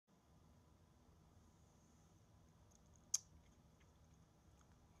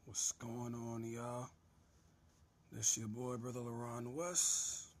What's going on, y'all? This your boy, Brother LaRon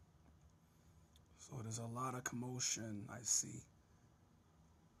West. So there's a lot of commotion I see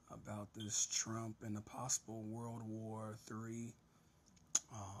about this Trump and the possible World War III.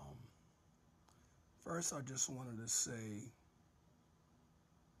 First, I just wanted to say,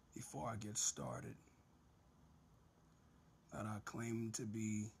 before I get started, that I claim to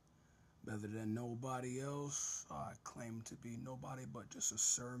be better than nobody else. I claim to be nobody but just a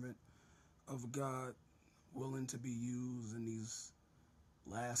servant of God, willing to be used in these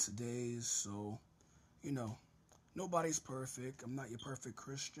last days. So, nobody's perfect. I'm not your perfect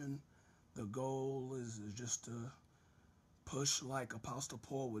Christian. The goal is just to push, like Apostle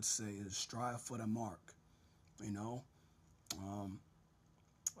Paul would say, is strive for the mark.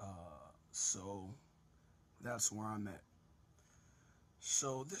 So that's where I'm at.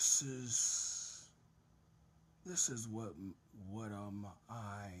 So this is what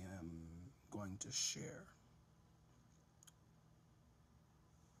I am going to share.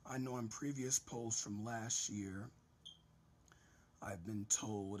 I know in previous posts from last year, I've been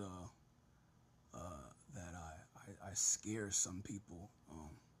told that I scare some people.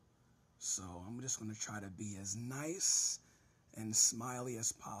 So I'm just going to try to be as nice and smiley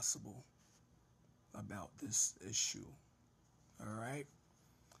as possible about this issue. All right?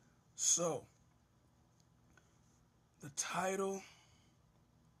 So, the title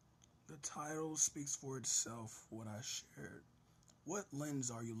speaks for itself, what I shared. What lens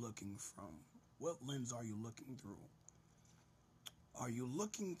are you looking from? What lens are you looking through? Are you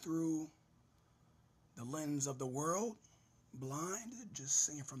looking through the lens of the world, blind, just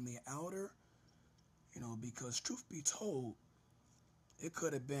seeing from the outer? Because truth be told, it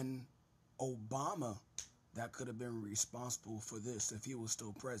could have been Obama that could have been responsible for this if he was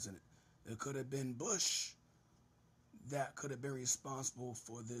still president. It could have been Bush that could have been responsible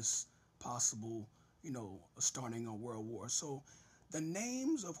for this possible, starting a world war. So the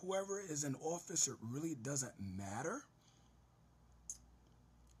names of whoever is in office, it really doesn't matter.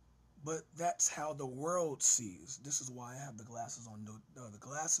 But that's how the world sees. This is why I have the glasses on. The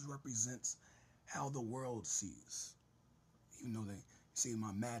glasses represents how the world sees. Even though they see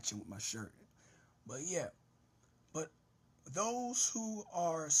my matching with my shirt. But those who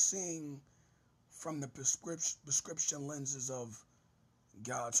are seeing from the prescription lenses of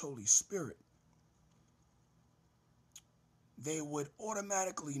God's Holy Spirit, they would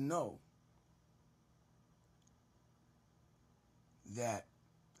automatically know that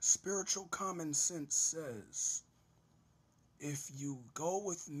spiritual common sense says, if you go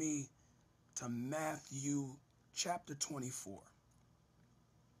with me to Matthew chapter 24,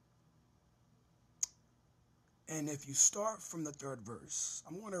 and if you start from the 3rd verse,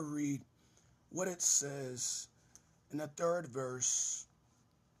 I'm going to read what it says in the 3rd verse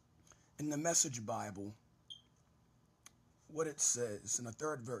in the Message Bible. What it says in the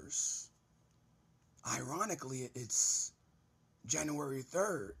 3rd verse. Ironically, it's January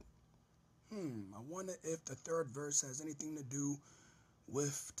 3rd. I wonder if the 3rd verse has anything to do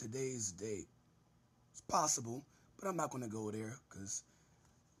with today's date. It's possible, but I'm not going to go there because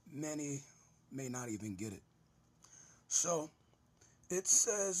many may not even get it. So, it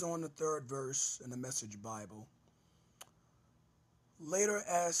says on the 3rd verse in the Message Bible, later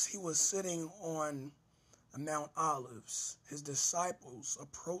as he was sitting on Mount Olives, his disciples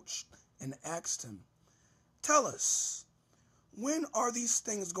approached and asked him, "Tell us, when are these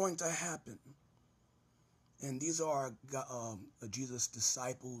things going to happen?" And these are Jesus'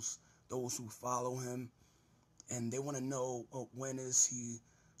 disciples, those who follow him, and they want to know when is he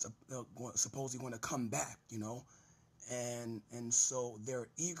supposedly going to come back, and so they're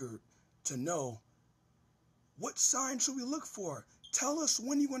eager to know, what sign should we look for? Tell us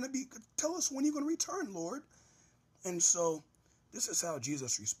when you're going to return, Lord. And so this is how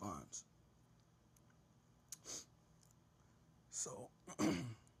Jesus responds. So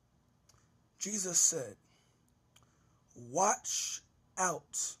Jesus said, "Watch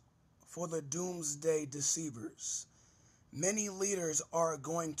out for the doomsday deceivers. Many leaders are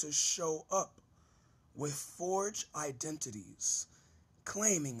going to show up with forged identities,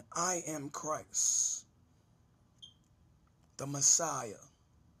 claiming I am Christ, the Messiah.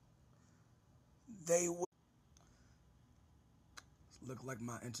 They will..." Look like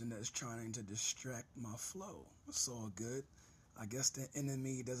my internet is trying to distract my flow. It's all good. I guess the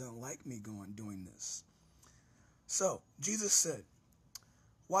enemy doesn't like me doing this. So, Jesus said,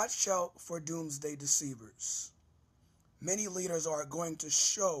 "Watch out for doomsday deceivers. Many leaders are going to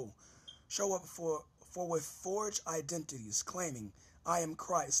show up for with forged identities, claiming I am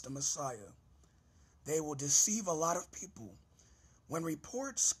Christ, the Messiah. They will deceive a lot of people when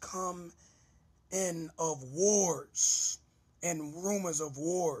reports come in of wars and rumors of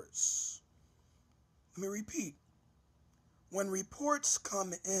wars, let me repeat, when reports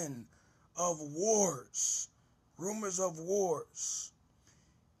come in of wars, rumors of wars,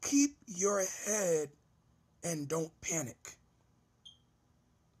 keep your head and don't panic.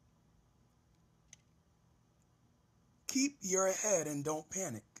 Keep your head and don't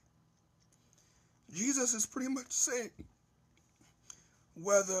panic. Jesus is pretty much saying,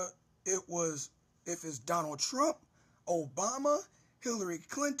 whether if it's Donald Trump, Obama, Hillary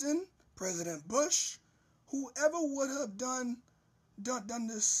Clinton, President Bush, whoever would have done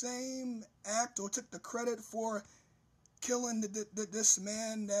the same act or took the credit for killing this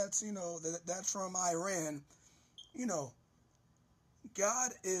man that's from Iran,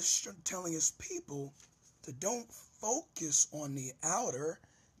 God is telling his people to don't focus on the outer,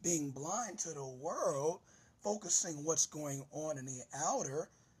 being blind to the world, focusing what's going on in the outer.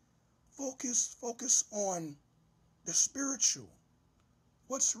 Focus on the spiritual.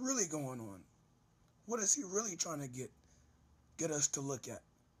 What's really going on? What is he really trying to get us to look at?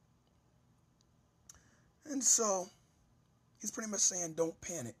 And so he's pretty much saying don't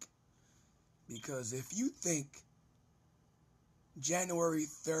panic, because if you think January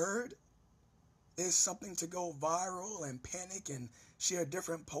 3rd is something to go viral and panic and share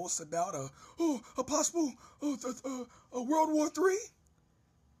different posts about a possible World War III,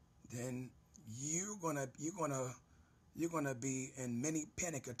 then you're gonna be in many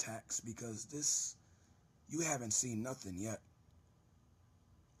panic attacks, because you haven't seen nothing yet.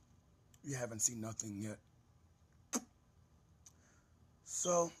 You haven't seen nothing yet.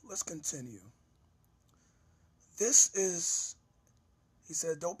 So let's continue. He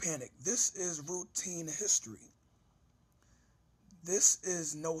said, don't panic. This is routine history. This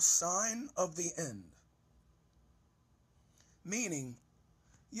is no sign of the end. Meaning,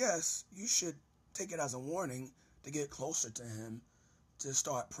 yes, you should take it as a warning to get closer to him, to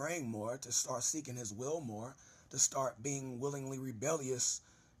start praying more, to start seeking his will more, to start being willingly rebellious,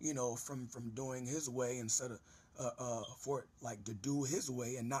 from doing his way instead of to do his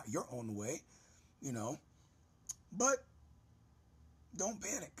way and not your own way, But don't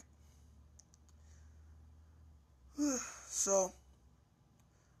panic. So,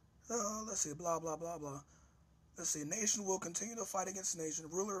 let's see, blah, blah, blah, blah. Let's see, nation will continue to fight against nation,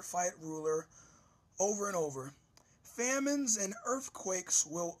 ruler fight ruler, over and over. Famines and earthquakes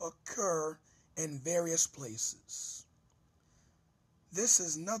will occur in various places. This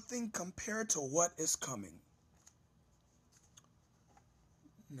is nothing compared to what is coming.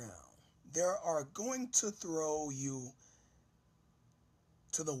 Now, they are going to throw you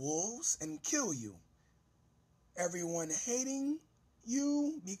to the wolves and kill you. Everyone hating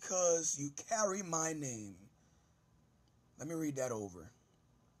you because you carry my name. Let me read that over.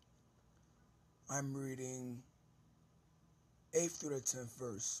 I'm reading 8th through the 10th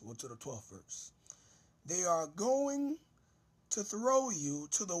verse, to the 12th verse. They are going to throw you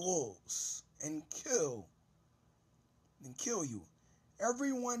to the wolves and kill you.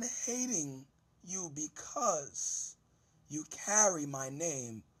 Everyone hating you because you carry my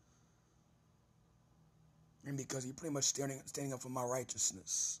name, and because you're pretty much standing up for my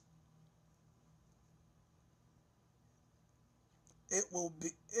righteousness.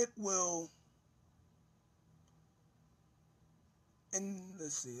 And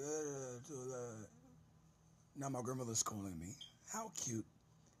let's see, now my grandmother's calling me. How cute.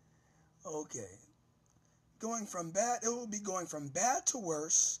 Okay. It will be going from bad to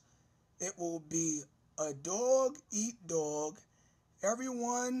worse. It will be a dog eat dog,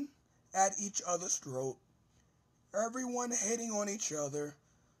 everyone at each other's throat, everyone hating on each other,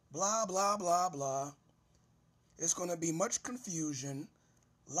 blah, blah, blah, blah. It's going to be much confusion.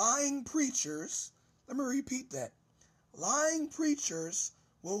 Lying preachers, let me repeat that. Lying preachers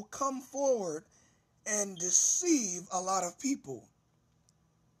will come forward and deceive a lot of people.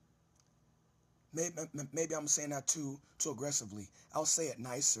 Maybe I'm saying that too aggressively. I'll say it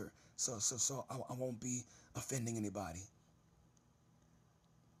nicer, so I won't be offending anybody.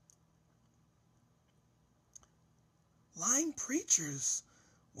 Lying preachers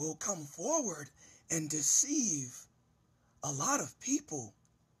will come forward and deceive a lot of people.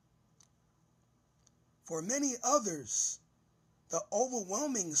 For many others, the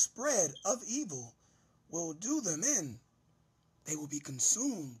overwhelming spread of evil will do them in. They will be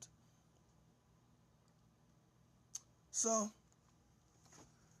consumed. So,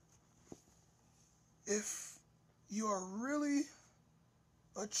 if you are really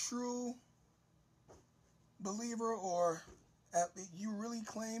a true believer, or at least you really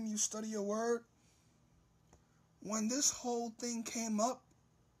claim you study your word, when this whole thing came up,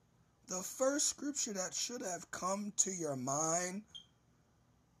 the first scripture that should have come to your mind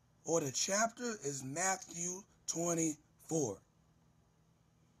or the chapter is Matthew 24.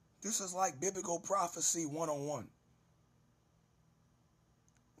 This is like biblical prophecy 101.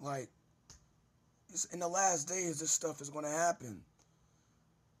 Like, in the last days, this stuff is going to happen.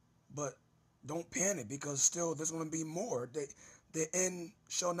 But don't panic, because still there's going to be more. The end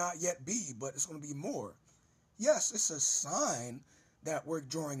shall not yet be, but it's going to be more. Yes, it's a sign that we're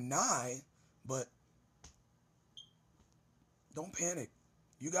drawing nigh, but don't panic.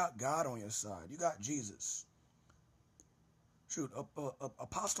 You got God on your side. You got Jesus. Shoot,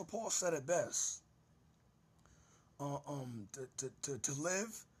 Apostle Paul said it best. To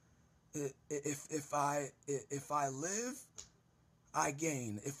live, if I live, I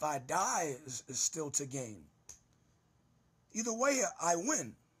gain. If I die, is still to gain. Either way, I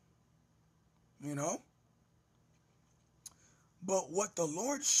win. You know? But what the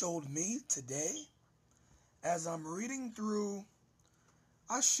Lord showed me today, as I'm reading through,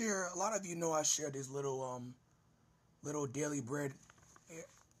 a lot of you know I share these little daily bread,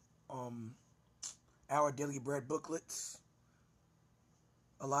 our daily bread booklets.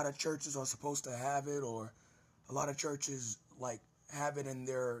 A lot of churches are supposed to have it, or a lot of churches have it in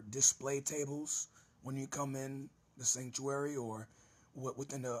their display tables when you come in the sanctuary or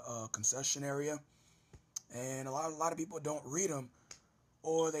within the concession area. And a lot of people don't read them,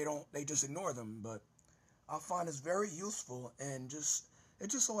 or they just ignore them. But I find it's very useful, and it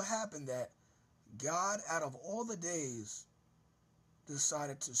just so happened that God, out of all the days,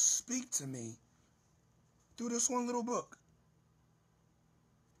 decided to speak to me through this one little book.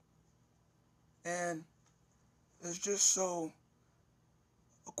 And it's just so,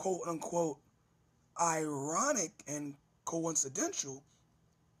 quote unquote, ironic and coincidentally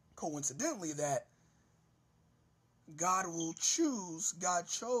that God chose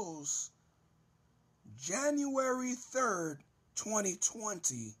January 3rd,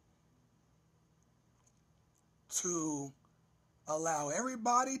 2020 to allow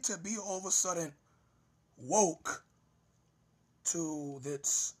everybody to be all of a sudden woke to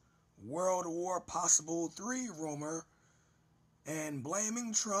this World War Possible 3 rumor and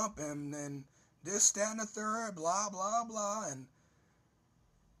blaming Trump and then this, that, and the third, blah, blah, blah.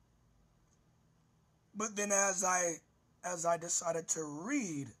 But then as I decided to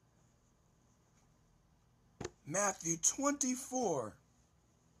read Matthew 24,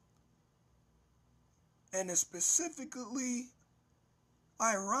 and it specifically,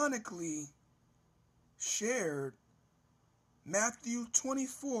 ironically, shared Matthew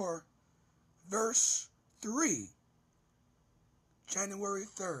 24, verse 3, January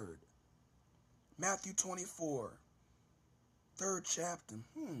 3rd. Matthew 24, 3rd chapter.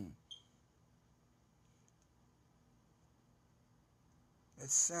 It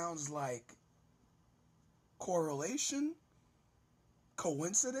sounds like correlation,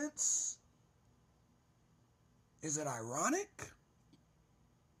 coincidence. Is it ironic?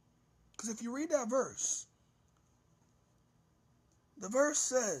 Because if you read that verse, the verse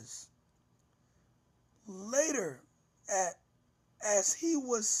says, later, as he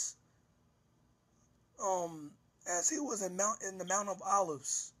was in the Mount of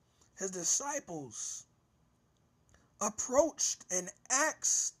Olives, his disciples approached and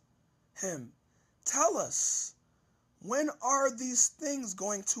asked him, "Tell us, when are these things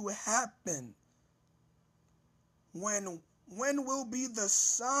going to happen? When will be the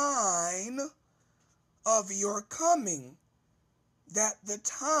sign of your coming, that the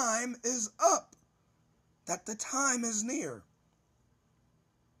time is up, that the time is near?"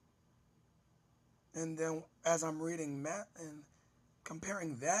 And then as I'm reading Matt and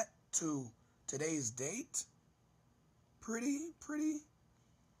comparing that to today's date, pretty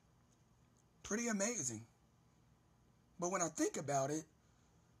amazing. But when I think about it,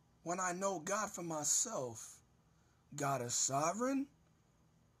 when I know God for myself, God is sovereign,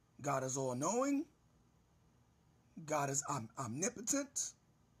 God is all-knowing, God is omnipotent,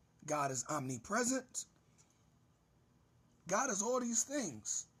 God is omnipresent, God is all these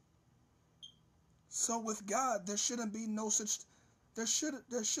things. So with God, there shouldn't be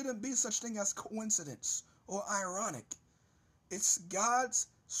such thing as coincidence or ironic. It's God's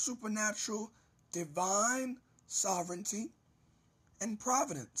supernatural, divine sovereignty and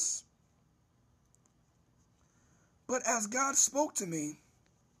providence. But as God spoke to me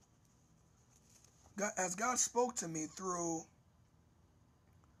through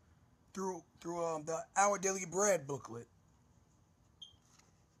the Our Daily Bread booklet,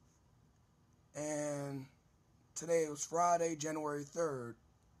 and today was Friday, January 3rd,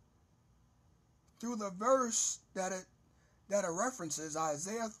 through the verse that it references,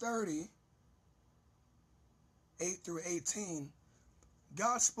 Isaiah 30, 8 through 18,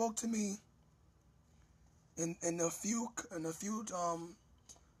 God spoke to me in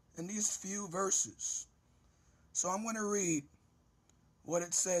these few verses. So I'm going to read what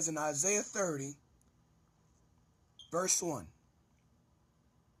it says in Isaiah 30, verse 1.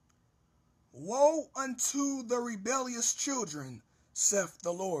 Woe unto the rebellious children, saith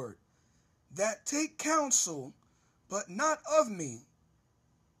the Lord, that take counsel, but not of me,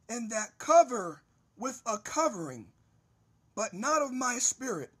 and that cover with a covering, but not of my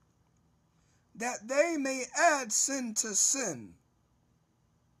spirit, that they may add sin to sin.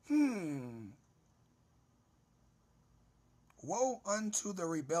 Woe unto the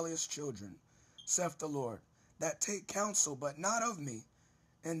rebellious children, saith the Lord, that take counsel, but not of me,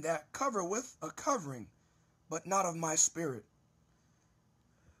 and that cover with a covering, but not of my spirit,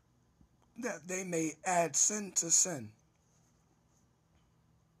 that they may add sin to sin.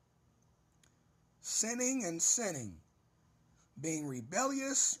 Sinning and sinning, being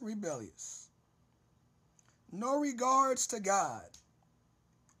rebellious. No regards to God.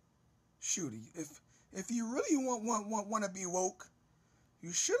 Shoot, if you really want to be woke,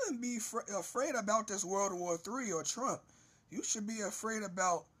 you shouldn't be afraid about this World War III or Trump. You should be afraid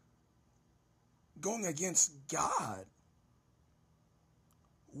about going against God.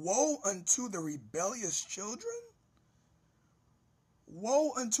 Woe unto the rebellious children?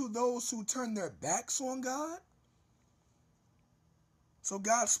 Woe unto those who turn their backs on God? So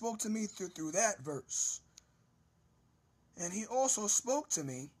God spoke to me through that verse. And he also spoke to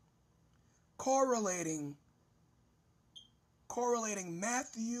me correlating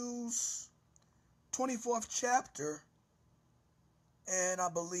Matthew's 24th chapter, and I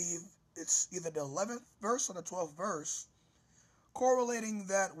believe it's either the 11th verse or the 12th verse, correlating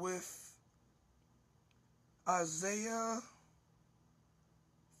that with Isaiah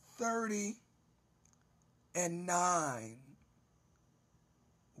 30 and 9.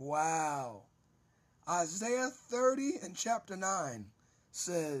 Wow. Isaiah 30 and chapter 9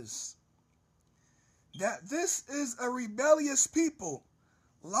 says that this is a rebellious people,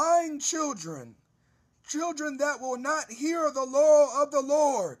 lying children that will not hear the law of the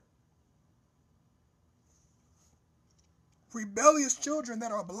Lord. Rebellious children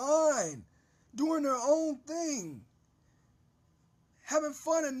that are blind, doing their own thing, having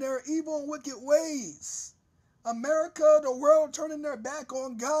fun in their evil and wicked ways. America, the world turning their back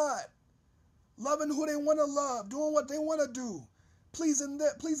on God, loving who they want to love, doing what they want to do, pleasing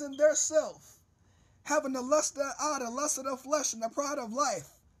their self, having the lust of the eye, the lust of the flesh, and the pride of life.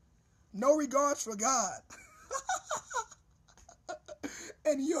 No regards for God.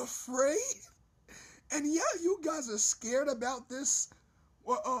 And you're afraid? And yeah, you guys are scared about this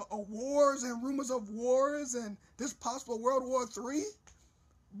wars and rumors of wars and this possible World War III,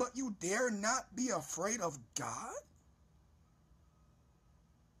 but you dare not be afraid of God?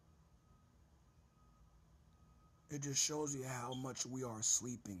 It just shows you how much we are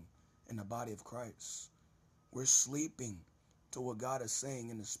sleeping in the body of Christ. We're sleeping to what God is saying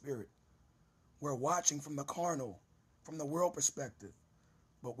in the spirit. We're watching from the carnal, from the world perspective,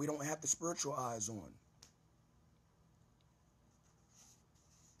 but we don't have the spiritual eyes on.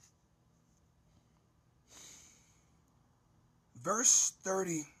 Verse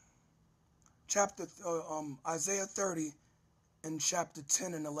 30, Isaiah 30 and chapter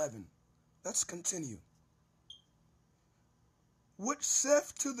 10 and 11. Let's continue. Which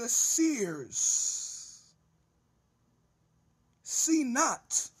saith to the seers, see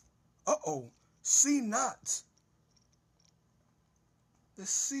not. See not. The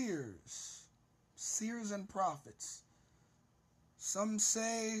seers and prophets. Some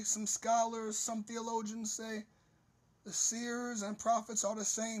scholars, some theologians say the seers and prophets are the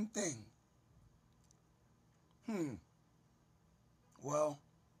same thing. Well,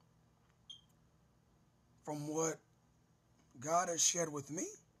 from what God has shared with me,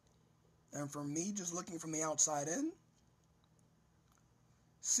 and from me just looking from the outside in,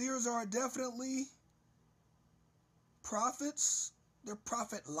 seers are definitely prophets. They're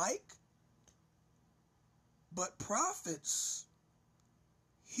prophet-like, but prophets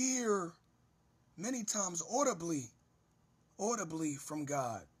hear many times audibly from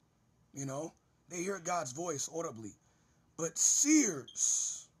God. You know, they hear God's voice audibly. But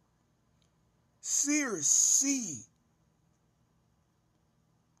seers see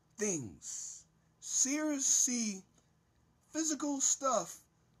things. Seers see physical stuff,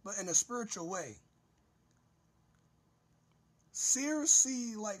 but in a spiritual way. Seers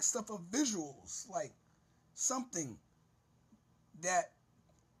see like stuff of visuals, like something that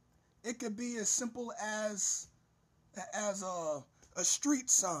It could be as simple as a street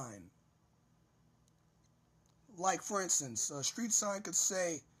sign. Like, for instance, a street sign could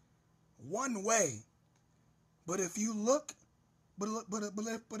say one way. But if you look,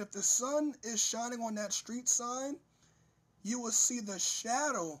 but if the sun is shining on that street sign, you will see the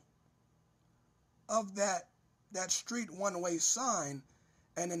shadow of that street one-way sign.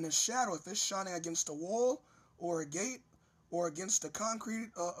 And in the shadow, if it's shining against a wall or a gate or against the concrete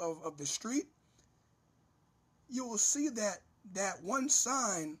of the street, you will see that one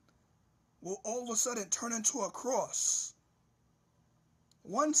sign will all of a sudden turn into a cross.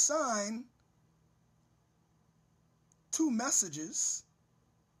 One sign, two messages,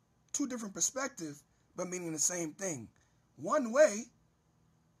 two different perspectives, but meaning the same thing. One way,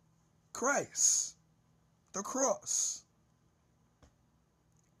 Christ, the cross.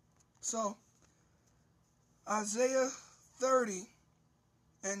 So, Isaiah 30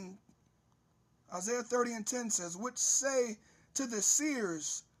 and 10 says, which say to the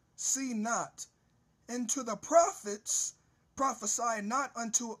seers, see not, and to the prophets, prophesy not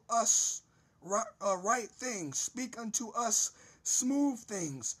unto us right things, speak unto us smooth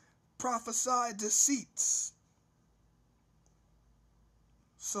things, prophesy deceits.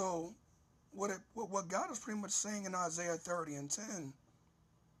 So, what God is pretty much saying in Isaiah 30 and 10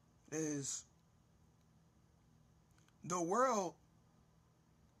 is the world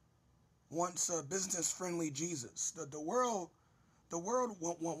wants a business-friendly Jesus. The world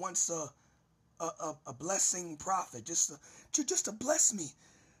wants a blessing prophet, just to bless me.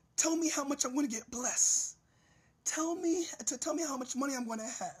 Tell me how much I'm going to get blessed. Tell me how much money I'm going to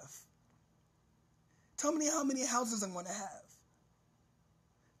have. Tell me how many houses I'm going to have.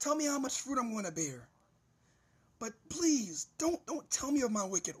 Tell me how much fruit I'm going to bear. But please, don't tell me of my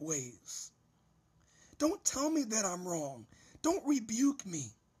wicked ways. Don't tell me that I'm wrong. Don't rebuke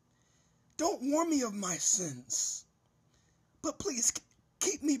me. Don't warn me of my sins. But please,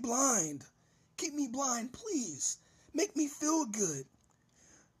 keep me blind. Keep me blind, please. Make me feel good.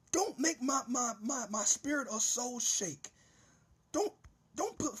 Don't make my spirit or soul shake. Don't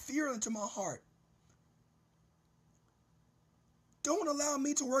put fear into my heart. Don't allow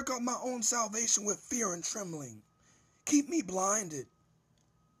me to work out my own salvation with fear and trembling. Keep me blinded.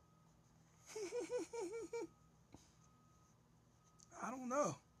 I don't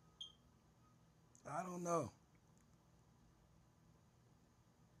know.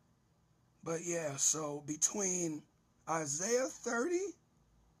 But yeah, so between Isaiah 30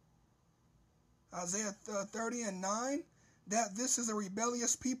 and 9, that this is a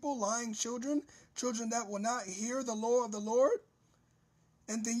rebellious people, lying children that will not hear the law of the Lord.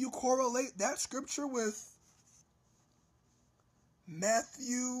 And then you correlate that scripture with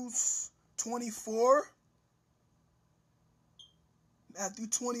Matthew 24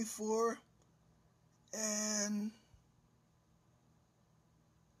 and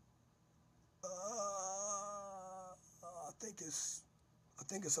I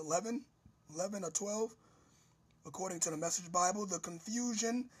think it's 11 or 12, according to the Message Bible. The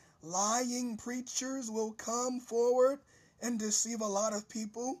confusion, lying preachers will come forward and deceive a lot of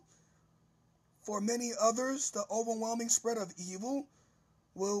people. For many others, the overwhelming spread of evil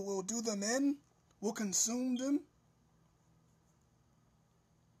will do them in, will consume them.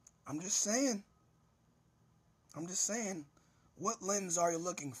 I'm just saying, what lens are you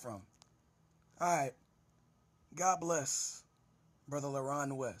looking from? All right. God bless, Brother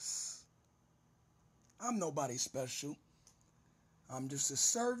LaRon West. I'm nobody special. I'm just a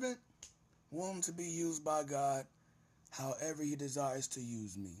servant, willing to be used by God however he desires to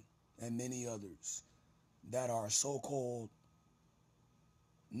use me, and many others that are so-called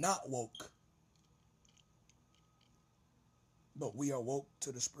not woke. But we are woke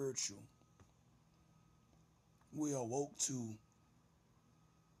to the spiritual. We are woke to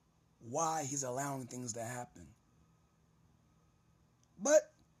why he's allowing things to happen.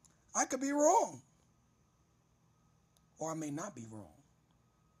 But I could be wrong. Or I may not be wrong.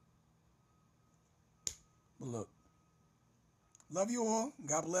 But look, love you all.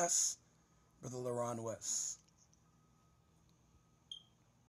 God bless, Brother LaRon West.